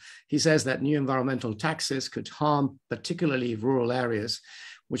other. He says that new environmental taxes could harm particularly rural areas,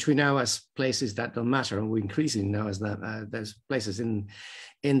 which we know as places that don't matter, and we increasingly know as that there's places in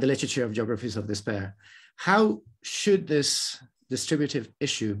the literature of geographies of despair. How should this distributive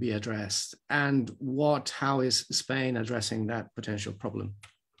issue be addressed, and how is Spain addressing that potential problem?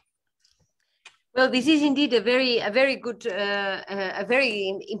 Well, this is indeed a very good, a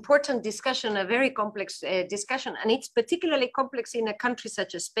very important discussion, a very complex discussion, and it's particularly complex in a country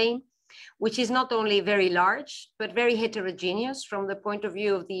such as Spain, which is not only very large, but very heterogeneous from the point of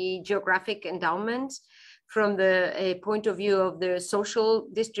view of the geographic endowments, from the point of view of the social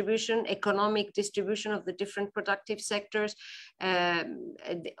distribution, economic distribution of the different productive sectors,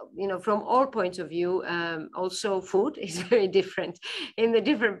 from all points of view. Also food is very different in the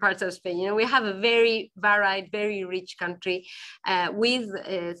different parts of Spain. We have a very varied, very rich country with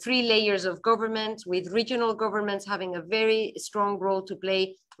 3 layers of government, with regional governments having a very strong role to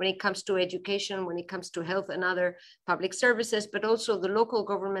play when it comes to education, when it comes to health and other public services, but also the local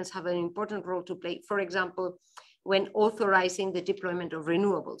governments have an important role to play, for example, when authorizing the deployment of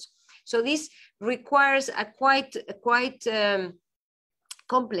renewables. So this requires a quite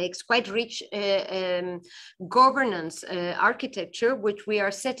complex, quite rich governance architecture, which we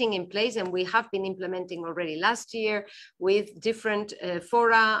are setting in place, and we have been implementing already last year with different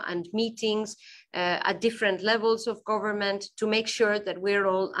fora and meetings at different levels of government to make sure that we're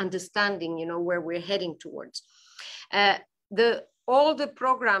all understanding, where we're heading towards. All the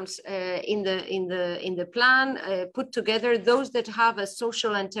programs in the plan put together, those that have a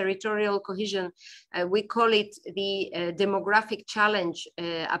social and territorial cohesion, we call it the demographic challenge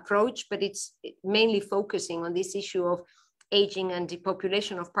approach, but it's mainly focusing on this issue of aging and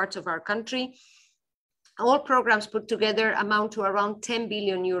depopulation of parts of our country. All programs put together amount to around 10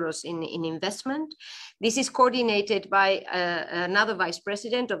 billion euros in investment. This is coordinated by another vice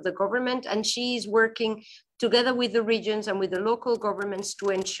president of the government, and she is working together with the regions and with the local governments to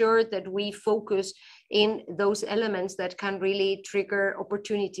ensure that we focus in those elements that can really trigger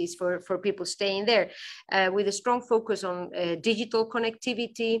opportunities for people staying there, with a strong focus on digital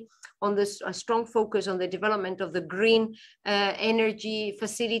connectivity, on this strong focus on the development of the green energy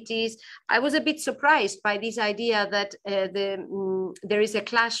facilities. I was a bit surprised by this idea that there is a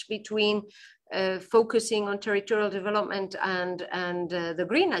clash between focusing on territorial development and the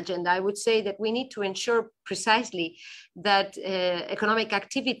green agenda. I would say that we need to ensure precisely that economic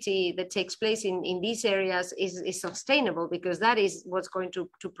activity that takes place in these areas is sustainable, because that is what's going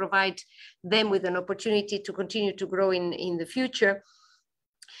to provide them with an opportunity to continue to grow in the future.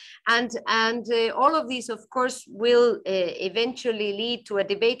 And all of these, of course, will eventually lead to a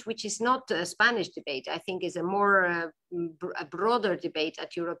debate which is not a Spanish debate. I think is a more a broader debate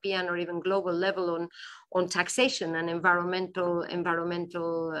at European or even global level on taxation and environmental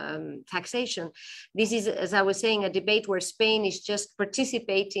taxation. This is, as I was saying, a debate where Spain is just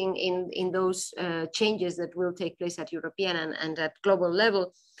participating in those changes that will take place at European and at global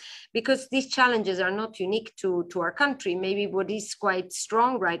level, because these challenges are not unique to our country. Maybe what is quite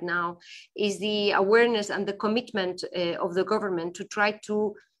strong right now is the awareness and the commitment of the government to try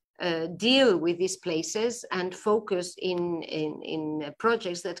to deal with these places and focus in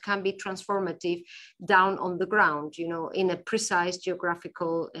projects that can be transformative down on the ground, you know, in a precise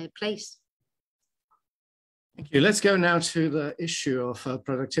geographical place. Thank you. Let's go now to the issue of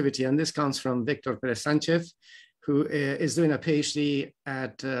productivity, and this comes from Victor Perez Sanchez, who is doing a PhD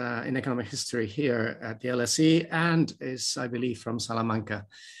in economic history here at the LSE and is, I believe, from Salamanca.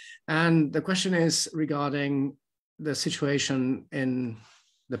 And the question is regarding the situation in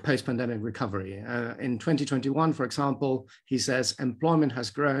the post-pandemic recovery. In 2021, for example, he says employment has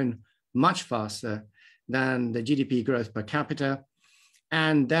grown much faster than the GDP growth per capita,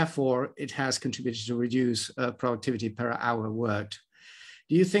 and therefore it has contributed to reduce productivity per hour worked.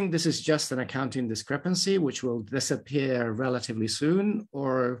 Do you think this is just an accounting discrepancy which will disappear relatively soon,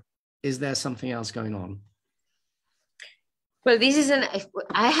 or is there something else going on? Well, this is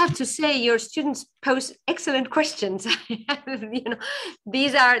I have to say, your students pose excellent questions. You know,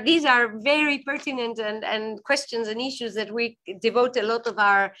 these are very pertinent and questions and issues that we devote a lot of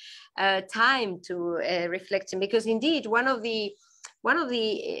our time to reflecting, because indeed one of the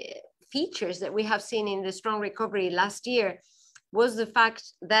features that we have seen in the strong recovery last year was the fact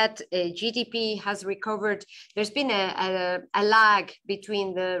that GDP has recovered. There's been a lag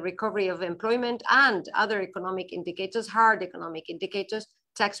between the recovery of employment and other economic indicators, hard economic indicators,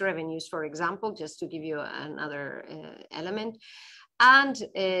 tax revenues, for example, just to give you another element, and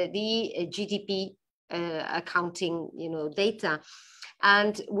the GDP accounting, you know, data.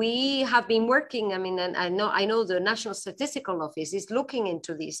 And we have been working, I mean, and I know the National Statistical Office is looking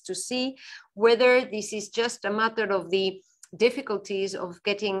into this to see whether this is just a matter of the difficulties of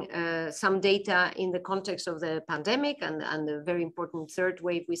getting some data in the context of the pandemic and the very important third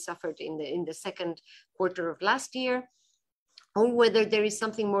wave we suffered in the second quarter of last year, or whether there is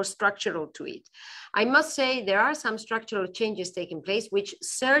something more structural to it. I must say there are some structural changes taking place, which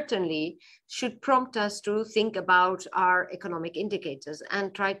certainly should prompt us to think about our economic indicators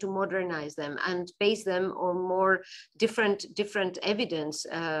and try to modernize them and base them on more different evidence,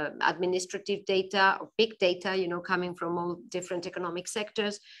 administrative data, or big data, you know, coming from all different economic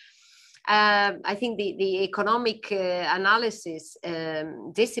sectors. I think the economic analysis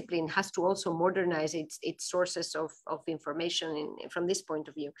discipline has to also modernize its sources of information from this point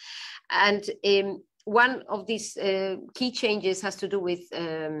of view. And one of these key changes has to do with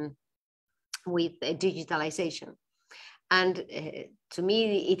digitalization. And to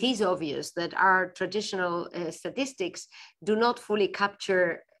me, it is obvious that our traditional statistics do not fully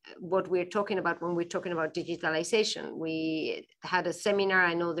capture what we're talking about when we're talking about digitalization. We had a seminar.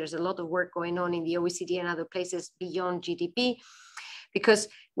 I know there's a lot of work going on in the OECD and other places beyond GDP, because,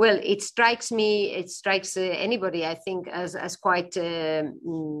 well, it strikes me, it strikes anybody, I think, as quite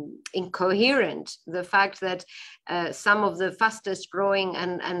incoherent, the fact that some of the fastest growing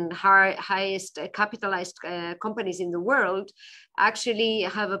and highest capitalized companies in the world actually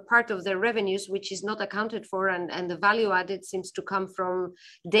have a part of their revenues which is not accounted for, and the value added seems to come from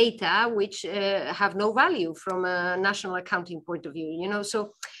data which have no value from a national accounting point of view, you know.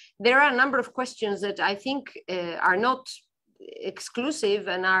 So there are a number of questions that I think are not exclusive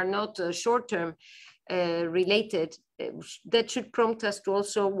and are not short-term related, that should prompt us to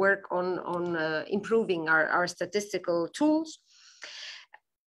also work on improving our statistical tools.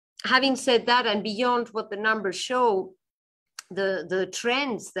 Having said that, and beyond what the numbers show, the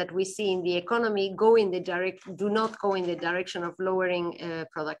trends that we see in the economy do not go in the direction of lowering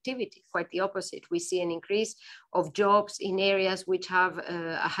productivity. Quite the opposite. We see an increase of jobs in areas which have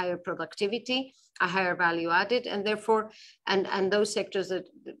a higher productivity, a higher value added, and therefore, and those sectors that,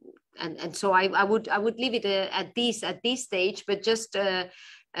 and so I would leave it at this stage, but just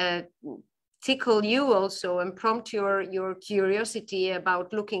tickle you also and prompt your curiosity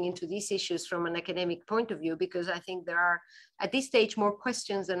about looking into these issues from an academic point of view, because I think there are at this stage more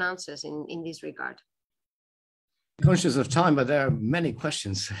questions than answers in this regard. Conscious of time, but there are many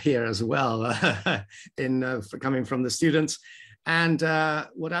questions here as well coming from the students. And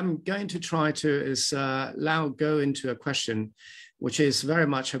what I'm going to try to is now go into a question which is very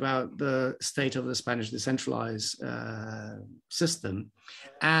much about the state of the Spanish decentralized system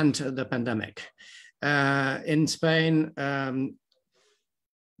and the pandemic. In Spain,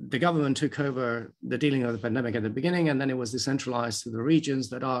 the government took over the dealing of the pandemic at the beginning, and then it was decentralized to the regions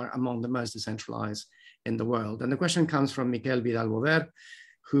that are among the most decentralized in the world. And the question comes from Miquel Vidal-Bover,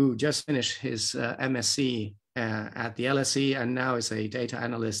 who just finished his MSc at the LSE and now is a data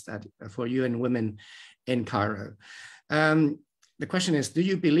analyst for UN Women in Cairo. The question is, do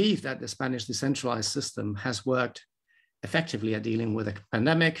you believe that the Spanish decentralized system has worked effectively at dealing with a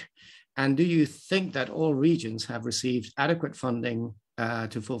pandemic? And do you think that all regions have received adequate funding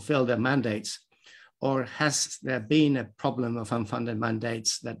to fulfill their mandates? Or has there been a problem of unfunded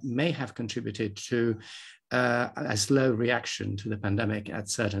mandates that may have contributed to a slow reaction to the pandemic at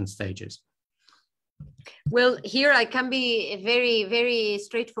certain stages? Well, here I can be very, very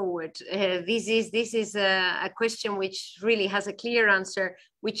straightforward. This is a question which really has a clear answer,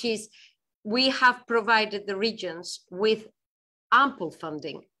 which is we have provided the regions with ample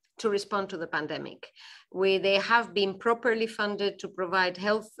funding to respond to the pandemic. They have been properly funded to provide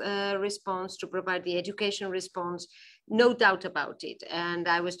health response, to provide the education response, no doubt about it. And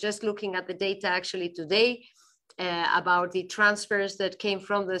I was just looking at the data actually today about the transfers that came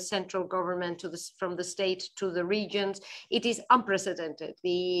from the central government from the state to the regions. It is unprecedented.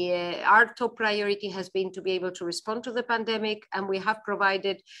 Our top priority has been to be able to respond to the pandemic, and we have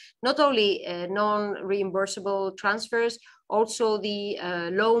provided not only non-reimbursable transfers, also the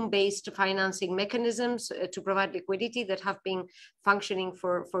loan-based financing mechanisms to provide liquidity that have been functioning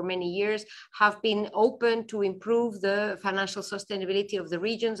for many years, have been open to improve the financial sustainability of the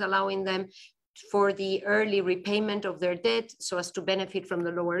regions, allowing them for the early repayment of their debt so as to benefit from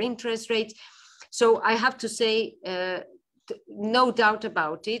the lower interest rates. So I have to say, no doubt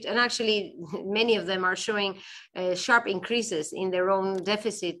about it. And actually, many of them are showing sharp increases in their own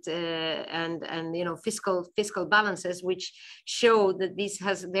deficit and fiscal balances, which show that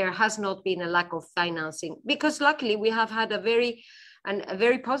there has not been a lack of financing, because luckily we have had a very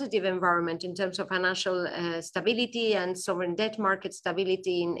positive environment in terms of financial stability and sovereign debt market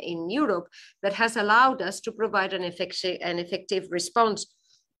stability in Europe that has allowed us to provide an effective response.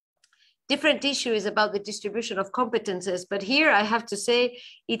 Different issue is about the distribution of competences, but here I have to say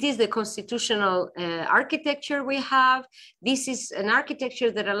it is the constitutional architecture we have. This is an architecture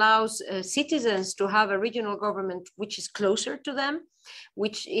that allows citizens to have a regional government which is closer to them,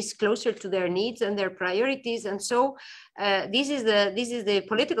 which is closer to their needs and their priorities. And so this is the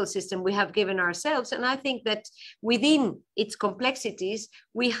political system we have given ourselves. And I think that within its complexities,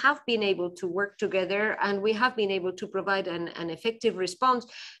 we have been able to work together and we have been able to provide an effective response.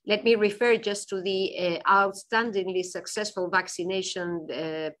 Let me refer just to the outstandingly successful vaccination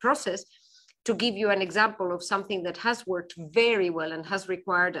process to give you an example of something that has worked very well and has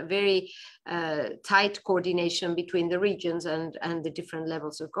required a very tight coordination between the regions and the different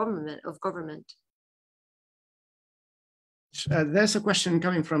levels of government. There's a question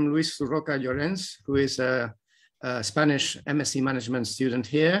coming from Luis Roca Llorens, who is a Spanish MSc management student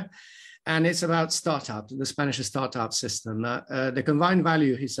here. And it's about startup, the Spanish startup system. The combined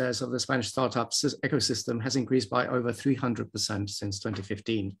value, he says, of the Spanish startup ecosystem has increased by over 300% since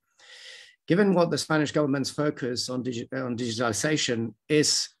 2015. Given what the Spanish government's focus on digitalization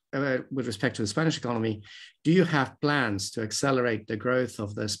is with respect to the Spanish economy, do you have plans to accelerate the growth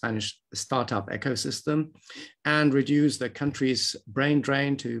of the Spanish startup ecosystem and reduce the country's brain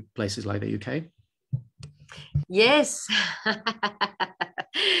drain to places like the UK? Yes.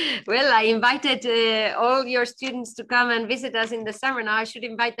 Well, I invited all your students to come and visit us in the summer. Now I should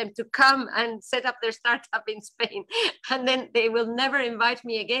invite them to come and set up their startup in Spain. And then they will never invite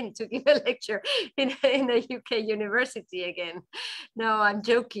me again to give a lecture in a UK university again. No, I'm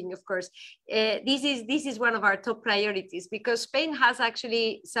joking, of course. This is one of our top priorities because Spain has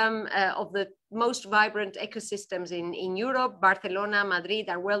actually some of the most vibrant ecosystems in Europe. Barcelona, Madrid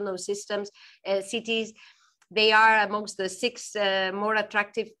are well-known cities. They are amongst the 6 more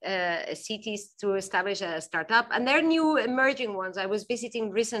attractive cities to establish a startup. And they're new emerging ones. I was visiting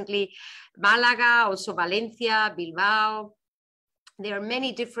recently Malaga, also Valencia, Bilbao, There are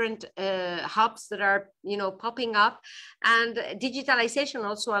many different hubs that are, popping up, and digitalization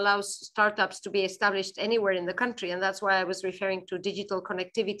also allows startups to be established anywhere in the country. And that's why I was referring to digital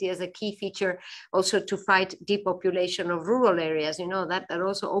connectivity as a key feature, also to fight depopulation of rural areas. That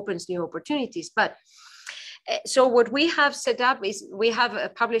also opens new opportunities. But so what we have set up is we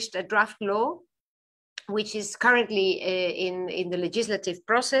have published a draft law, which is currently in the legislative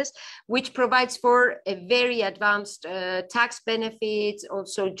process, which provides for a very advanced tax benefits,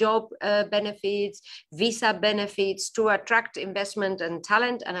 also job benefits, visa benefits to attract investment and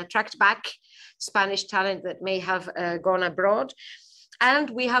talent and attract back Spanish talent that may have gone abroad. And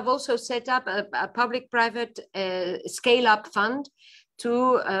we have also set up a public-private scale-up fund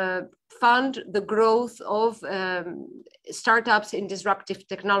to fund the growth of startups in disruptive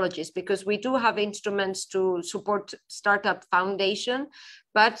technologies, because we do have instruments to support startup foundation,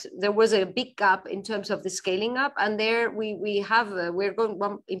 but there was a big gap in terms of the scaling up. And there we're going,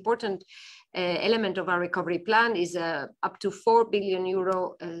 one important element of our recovery plan is up to 4 billion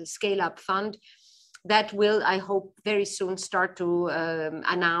euro scale up fund that will, I hope, very soon start to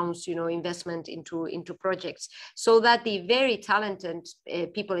announce, investment into projects, so that the very talented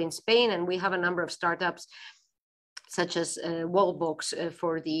people in Spain, and we have a number of startups such as Wallbox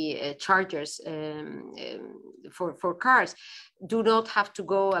for the chargers for cars, do not have to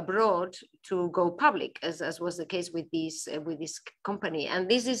go abroad to go public, as was the case with this company. And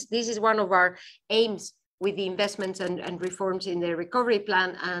this is one of our aims with the investments and reforms in the recovery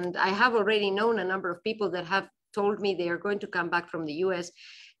plan. And I have already known a number of people that have told me they are going to come back from the US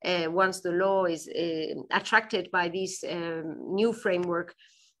once the law is attracted by this new framework.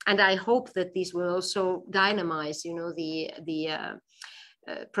 And I hope that this will also dynamize, the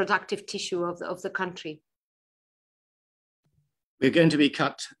productive tissue of the country. We're going to be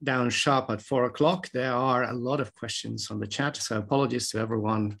cut down sharp at 4 o'clock. There are a lot of questions on the chat, so apologies to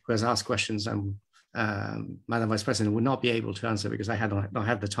everyone who has asked questions and Madam Vice President will not be able to answer because I don't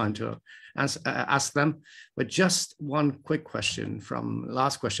have the time to ask them. But just one quick question from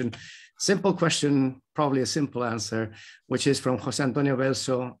last question. Simple question, probably a simple answer, which is from Jose Antonio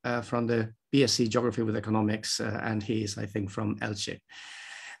Belso from the BSc Geography with Economics, and he is, I think, from Elche.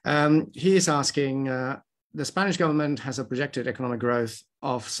 He is asking, the Spanish government has a projected economic growth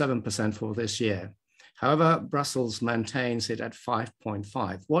of 7% for this year. However, Brussels maintains it at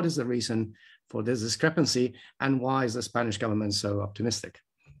 5.5. What is the reason for this discrepancy, and why is the Spanish government so optimistic?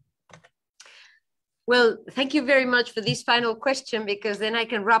 Well, thank you very much for this final question, because then I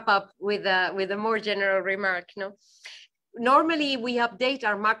can wrap up with a more general remark. Normally, we update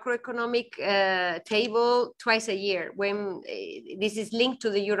our macroeconomic table twice a year, when this is linked to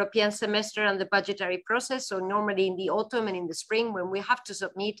the European semester and the budgetary process. So normally in the autumn and in the spring, when we have to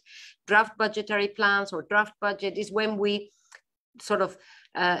submit draft budgetary plans or draft budget, is when we sort of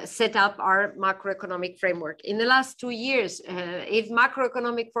set up our macroeconomic framework. In the last 2 years, if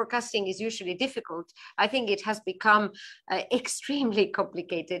macroeconomic forecasting is usually difficult, I think it has become extremely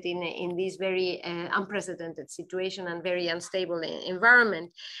complicated in this very unprecedented situation and very unstable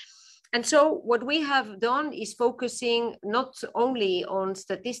environment. And so what we have done is focusing not only on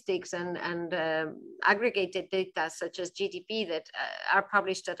statistics and aggregated data such as GDP that are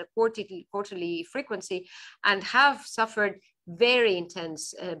published at a quarterly frequency and have suffered very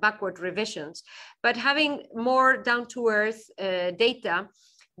intense backward revisions, but having more down-to-earth data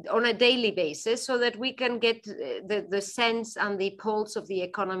on a daily basis, so that we can get the sense and the pulse of the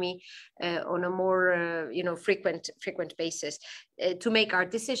economy on a more frequent basis to make our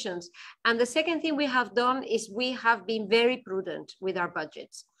decisions. And the second thing we have done is we have been very prudent with our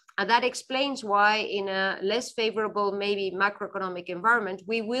budgets. And that explains why in a less favorable, maybe macroeconomic environment,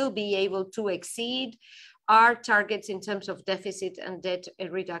 we will be able to exceed our targets in terms of deficit and debt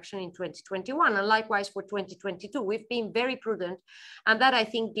reduction in 2021, and likewise for 2022. We've been very prudent, and that I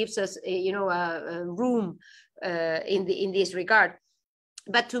think gives us a room in this regard.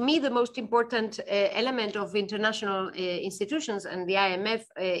 But to me, the most important element of international institutions, and the IMF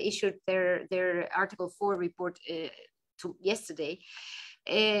issued their Article 4 report yesterday,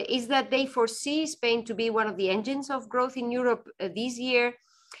 is that they foresee Spain to be one of the engines of growth in Europe this year.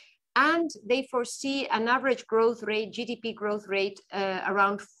 And they foresee an average growth rate, GDP growth rate,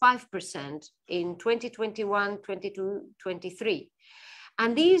 around 5% in 2021, 22, 23.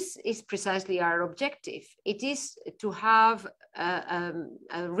 And this is precisely our objective. It is to have a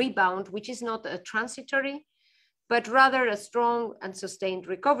rebound, which is not a transitory, but rather a strong and sustained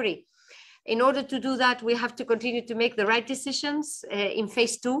recovery. In order to do that, we have to continue to make the right decisions in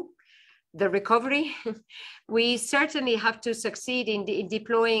phase 2. The recovery. We certainly have to succeed in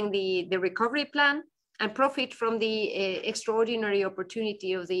deploying the recovery plan, and profit from the extraordinary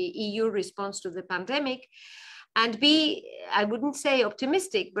opportunity of the EU response to the pandemic, and be, I wouldn't say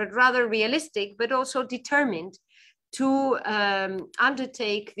optimistic, but rather realistic, but also determined to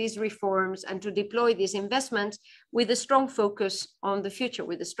undertake these reforms and to deploy these investments with a strong focus on the future,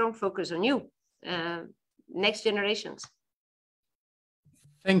 with a strong focus on you, next generations.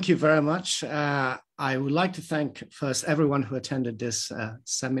 Thank you very much. I would like to thank first everyone who attended this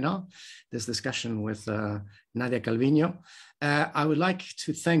seminar, this discussion with Nadia Calviño. I would like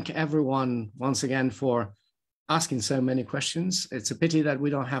to thank everyone once again for asking so many questions. It's a pity that we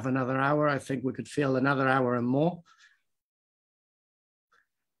don't have another hour. I think we could fill another hour and more.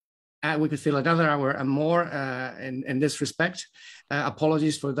 We could fill another hour and more in this respect.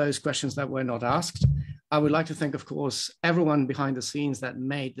 Apologies for those questions that were not asked. I would like to thank, of course, everyone behind the scenes that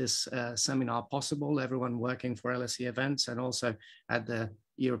made this seminar possible, everyone working for LSE events and also at the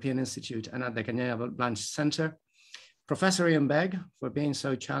European Institute and at the Cañada Blanch Center. Professor Iain Begg for being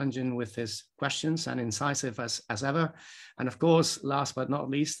so challenging with his questions and incisive as ever. And of course, last but not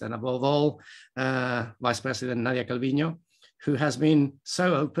least, and above all, Vice President Nadia Calviño, who has been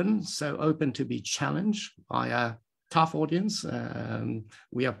so open to be challenged by a tough audience.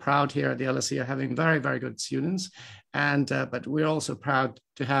 We are proud here at the LSE of having very, very good students. But we're also proud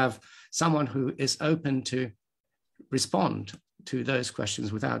to have someone who is open to respond to those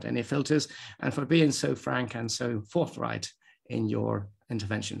questions without any filters, and for being so frank and so forthright in your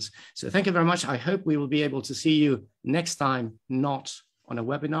interventions. So thank you very much. I hope we will be able to see you next time, not on a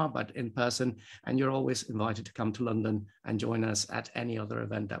webinar, but in person. And you're always invited to come to London and join us at any other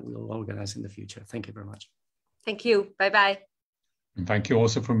event that we will organize in the future. Thank you very much. Thank you. Bye-bye. And thank you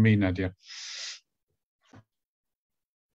also from me, Nadia.